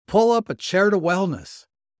Pull up a chair to wellness.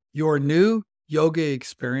 Your new yoga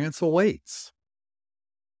experience awaits.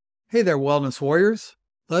 Hey there, wellness warriors.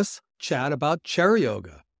 Let's chat about chair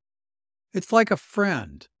yoga. It's like a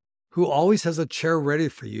friend who always has a chair ready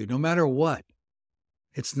for you no matter what.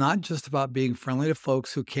 It's not just about being friendly to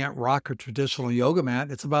folks who can't rock a traditional yoga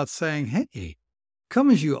mat. It's about saying, hey,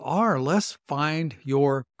 come as you are. Let's find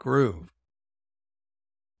your groove.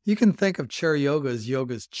 You can think of chair yoga as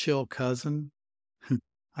yoga's chill cousin.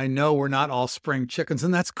 I know we're not all spring chickens,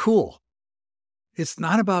 and that's cool. It's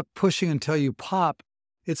not about pushing until you pop.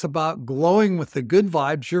 It's about glowing with the good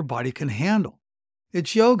vibes your body can handle.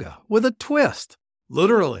 It's yoga with a twist,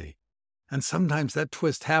 literally. And sometimes that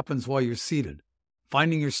twist happens while you're seated,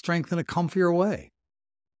 finding your strength in a comfier way.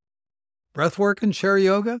 Breathwork and chair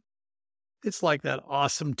yoga? It's like that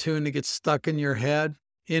awesome tune that gets stuck in your head.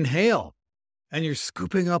 Inhale, and you're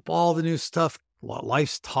scooping up all the new stuff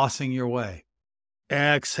life's tossing your way.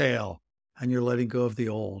 Exhale, and you're letting go of the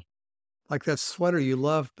old. Like that sweater you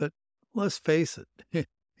love, but let's face it,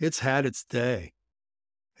 it's had its day.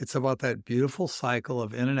 It's about that beautiful cycle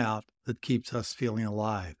of in and out that keeps us feeling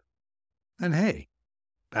alive. And hey,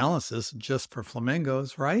 balance isn't just for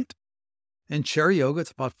flamingos, right? In chair yoga,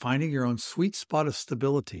 it's about finding your own sweet spot of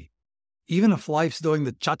stability. Even if life's doing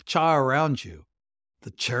the cha-cha around you,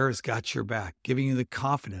 the chair has got your back, giving you the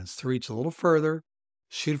confidence to reach a little further,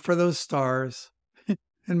 shoot for those stars,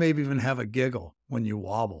 and maybe even have a giggle when you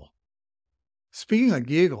wobble. Speaking of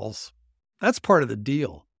giggles, that's part of the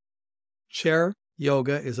deal. Chair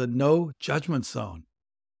yoga is a no judgment zone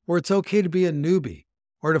where it's okay to be a newbie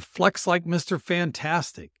or to flex like Mr.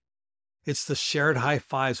 Fantastic. It's the shared high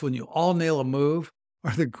fives when you all nail a move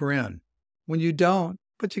or the grin when you don't,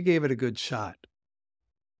 but you gave it a good shot.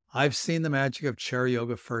 I've seen the magic of chair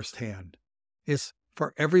yoga firsthand. It's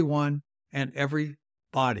for everyone and every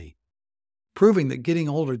body, proving that getting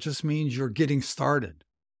older just means you're getting started.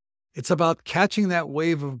 It's about catching that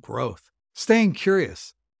wave of growth, staying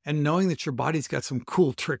curious, and knowing that your body's got some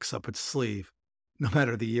cool tricks up its sleeve, no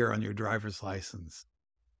matter the year on your driver's license.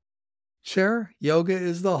 Chair yoga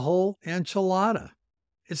is the whole enchilada.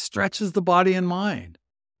 It stretches the body and mind.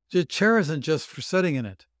 The chair isn't just for sitting in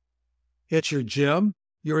it. It's your gym,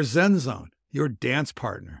 your zen zone, your dance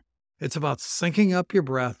partner. It's about syncing up your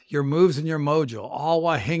breath, your moves, and your mojo, all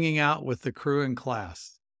while hanging out with the crew in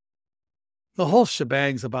class. The whole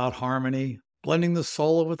shebang's about harmony, blending the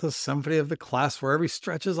solo with the symphony of the class where every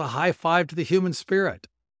stretch is a high five to the human spirit.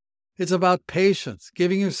 It's about patience,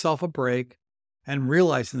 giving yourself a break, and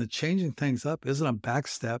realizing that changing things up isn't a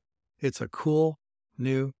backstep, it's a cool,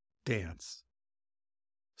 new dance.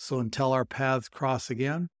 So until our paths cross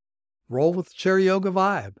again, roll with the chair yoga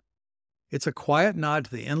vibe. It's a quiet nod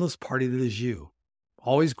to the endless party that is you,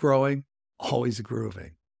 always growing, always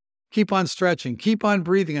grooving. Keep on stretching, keep on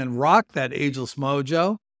breathing, and rock that ageless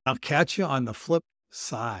mojo. I'll catch you on the flip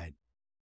side.